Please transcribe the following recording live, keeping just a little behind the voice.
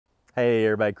Hey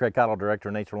everybody, Craig Cottle, Director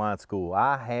of Nature Line School.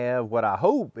 I have what I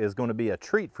hope is going to be a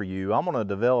treat for you. I'm going to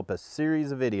develop a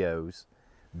series of videos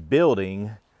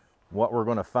building what we're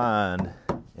going to find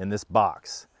in this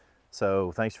box.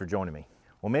 So thanks for joining me.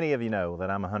 Well, many of you know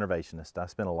that I'm a huntervationist. I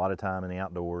spend a lot of time in the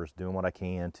outdoors doing what I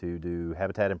can to do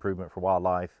habitat improvement for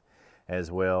wildlife,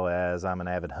 as well as I'm an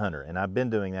avid hunter. And I've been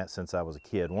doing that since I was a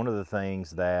kid. One of the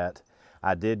things that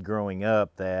I did growing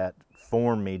up that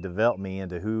formed me, developed me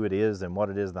into who it is and what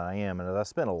it is that I am. And I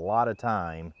spent a lot of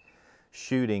time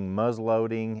shooting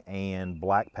muzzleloading and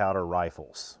black powder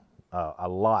rifles. A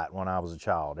lot when I was a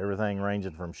child. Everything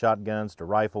ranging from shotguns to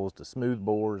rifles to smooth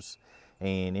bores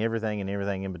and anything and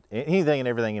everything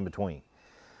in between.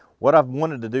 What I've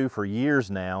wanted to do for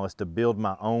years now is to build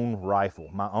my own rifle,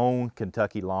 my own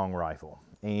Kentucky long rifle.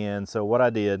 And so what I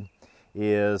did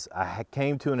is I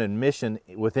came to an admission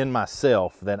within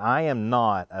myself that I am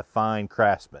not a fine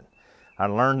craftsman. I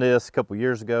learned this a couple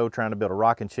years ago trying to build a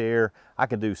rocking chair. I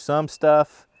can do some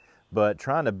stuff, but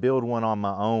trying to build one on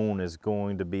my own is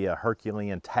going to be a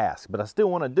Herculean task, but I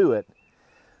still want to do it.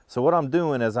 So what I'm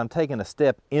doing is I'm taking a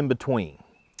step in between.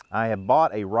 I have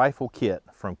bought a rifle kit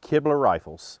from Kibler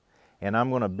Rifles, and I'm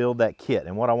going to build that kit.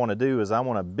 And what I want to do is I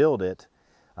want to build it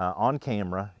on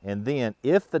camera, and then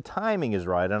if the timing is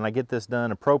right and I get this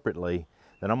done appropriately,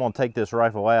 then I'm going to take this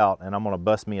rifle out and I'm going to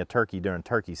bust me a turkey during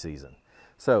turkey season.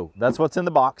 So that's what's in the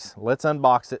box. Let's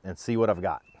unbox it and see what I've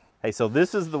got. Hey, so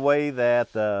this is the way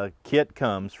that the kit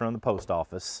comes from the post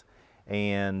office,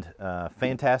 and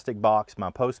fantastic box.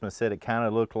 My postman said it kind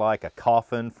of looked like a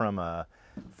coffin from a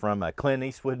Clint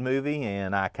Eastwood movie,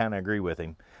 and I kind of agree with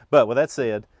him. But with that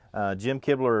said, Jim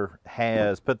Kibler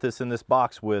has put this in this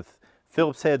box with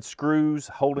Phillips head screws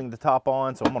holding the top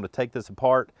on, so I'm going to take this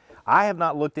apart. I have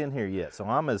not looked in here yet, so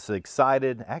I'm as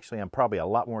excited. Actually, I'm probably a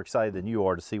lot more excited than you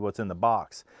are to see what's in the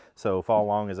box. So follow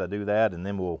along as I do that, and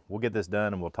then we'll get this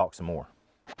done and we'll talk some more.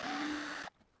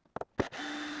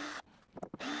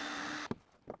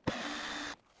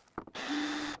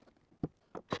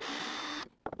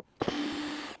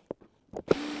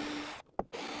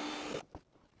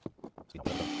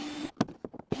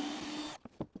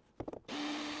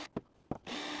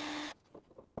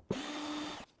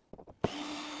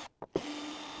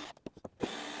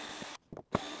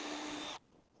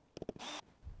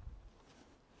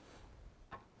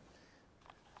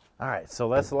 All right, so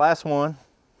that's the last one.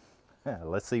 Yeah,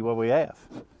 let's see what we have.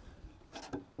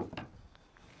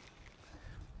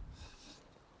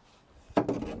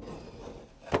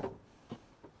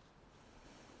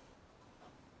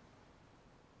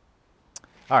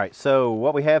 All right, so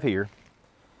what we have here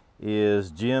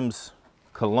is Jim's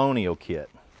Colonial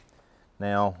kit.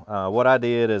 Now, what I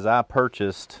did is I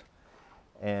purchased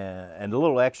and a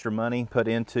little extra money put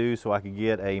into so I could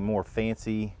get a more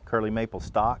fancy curly maple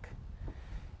stock.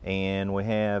 And we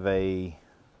have a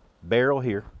barrel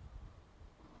here.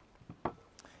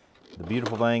 The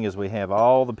beautiful thing is we have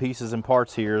all the pieces and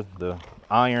parts here, the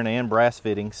iron and brass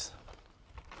fittings.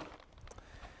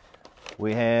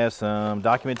 We have some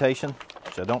documentation,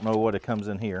 which I don't know what it comes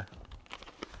in here.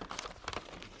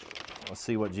 Let's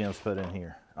see what Jim's put in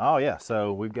here. Oh yeah,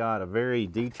 so we've got a very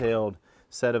detailed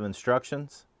set of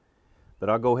instructions.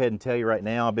 But I'll go ahead and tell you right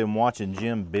now, I've been watching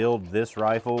Jim build this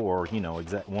rifle, or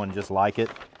exact one just like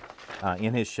it,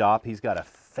 in his shop. He's got a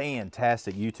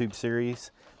fantastic YouTube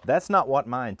series. That's not what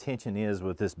my intention is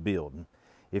with this build.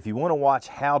 If you want to watch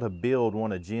how to build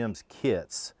one of Jim's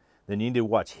kits, then you need to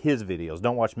watch his videos.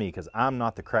 Don't watch me, because I'm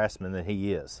not the craftsman that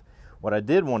he is. What I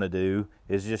did want to do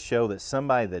is just show that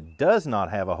somebody that does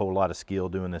not have a whole lot of skill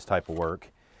doing this type of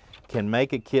work can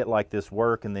make a kit like this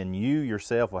work, and then you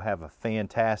yourself will have a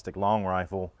fantastic long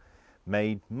rifle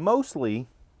made mostly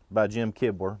by Jim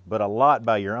Kibler, but a lot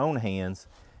by your own hands,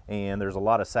 and there's a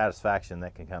lot of satisfaction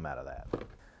that can come out of that.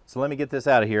 So let me get this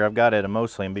out of here. I've got it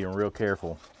mostly. I'm being real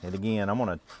careful. And again, I'm going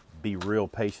to be real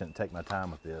patient and take my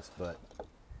time with this, but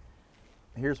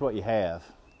here's what you have.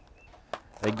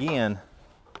 Again,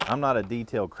 I'm not a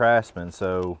detailed craftsman,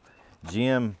 so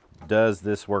Jim does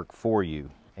this work for you.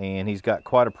 And he's got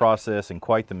quite a process and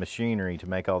quite the machinery to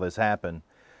make all this happen,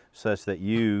 such that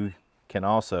you can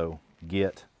also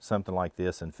get something like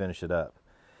this and finish it up.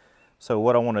 So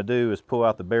what I want to do is pull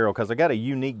out the barrel, because I got a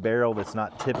unique barrel that's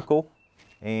not typical,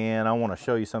 and I want to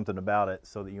show you something about it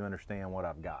so that you understand what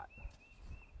I've got.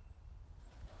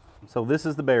 So this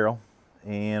is the barrel,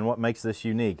 and what makes this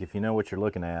unique, if you know what you're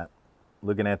looking at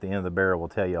the end of the barrel will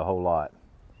tell you a whole lot.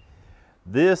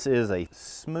 This is a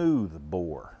smooth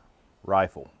bore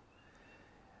rifle,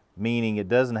 meaning it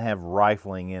doesn't have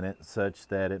rifling in it such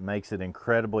that it makes it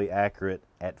incredibly accurate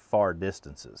at far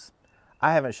distances.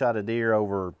 I haven't shot a deer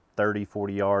over 30,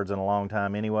 40 yards in a long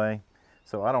time anyway.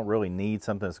 So I don't really need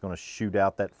something that's going to shoot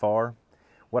out that far.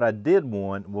 What I did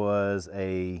want was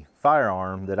a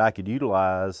firearm that I could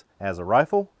utilize as a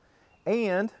rifle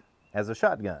and as a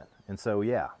shotgun. And so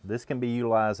yeah, this can be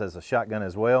utilized as a shotgun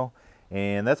as well.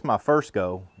 And that's my first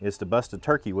goal, is to bust a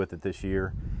turkey with it this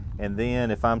year. And then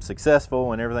if I'm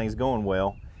successful and everything's going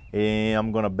well,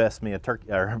 I'm going to bust me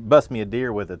a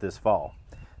deer with it this fall.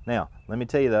 Now, let me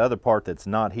tell you the other part that's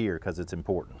not here because it's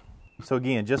important. So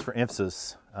again, just for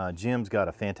emphasis, Jim's got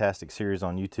a fantastic series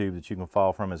on YouTube that you can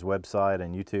follow from his website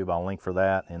and YouTube. I'll link for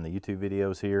that in the YouTube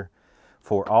videos here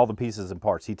for all the pieces and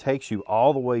parts. He takes you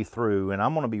all the way through, and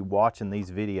I'm going to be watching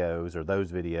these videos or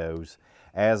those videos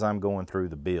as I'm going through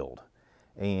the build.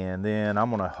 And then I'm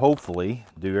going to hopefully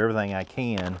do everything I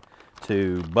can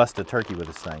to bust a turkey with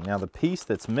this thing. Now the piece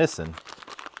that's missing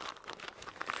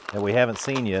that we haven't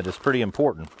seen yet is pretty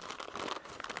important,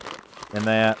 in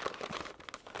that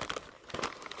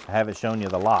I haven't shown you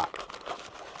the lock.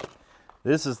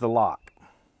 This is the lock.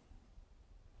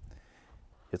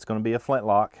 It's going to be a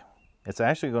flintlock. It's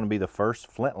actually going to be the first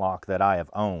flintlock that I have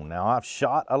owned. Now I've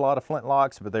shot a lot of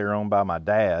flintlocks, but they were owned by my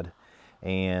dad,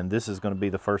 and this is going to be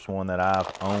the first one that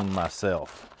I've owned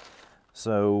myself.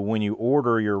 So when you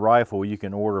order your rifle, you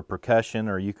can order percussion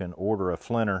or you can order a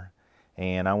flinter,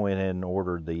 and I went ahead and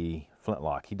ordered the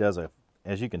flintlock. He does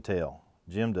as you can tell,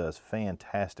 Jim does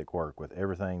fantastic work with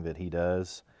everything that he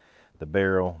does. The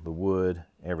barrel, the wood,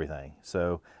 everything.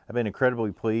 So I've been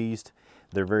incredibly pleased.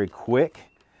 They're very quick.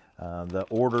 The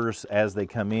orders as they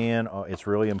come in, it's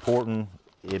really important.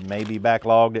 It may be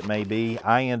backlogged, it may be.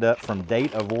 I end up from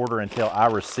date of order until I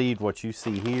received what you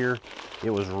see here,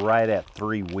 it was right at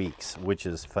 3 weeks, which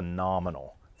is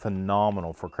phenomenal.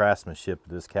 Phenomenal for craftsmanship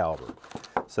of this caliber.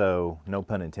 So no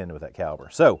pun intended with that caliber.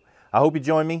 So I hope you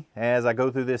join me as I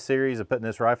go through this series of putting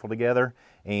this rifle together,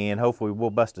 and hopefully we'll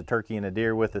bust a turkey and a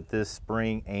deer with it this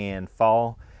spring and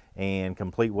fall and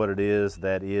complete what it is.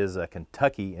 That is a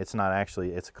Kentucky, it's not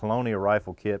actually, it's a Colonial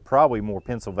rifle kit, probably more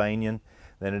Pennsylvanian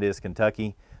than it is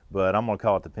Kentucky, but I'm going to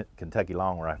call it the Kentucky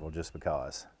Longrifle just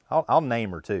because. I'll name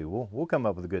her too. We'll come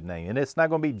up with a good name. And it's not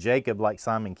going to be Jacob like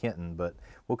Simon Kenton, but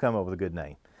we'll come up with a good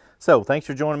name. So thanks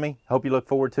for joining me. Hope you look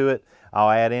forward to it. I'll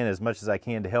add in as much as I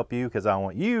can to help you, because I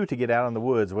want you to get out in the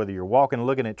woods, whether you're walking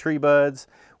looking at tree buds,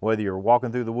 whether you're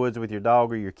walking through the woods with your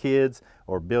dog or your kids,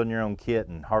 or building your own kit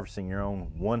and harvesting your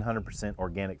own 100%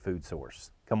 organic food source.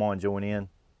 Come on, join in.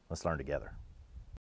 Let's learn together.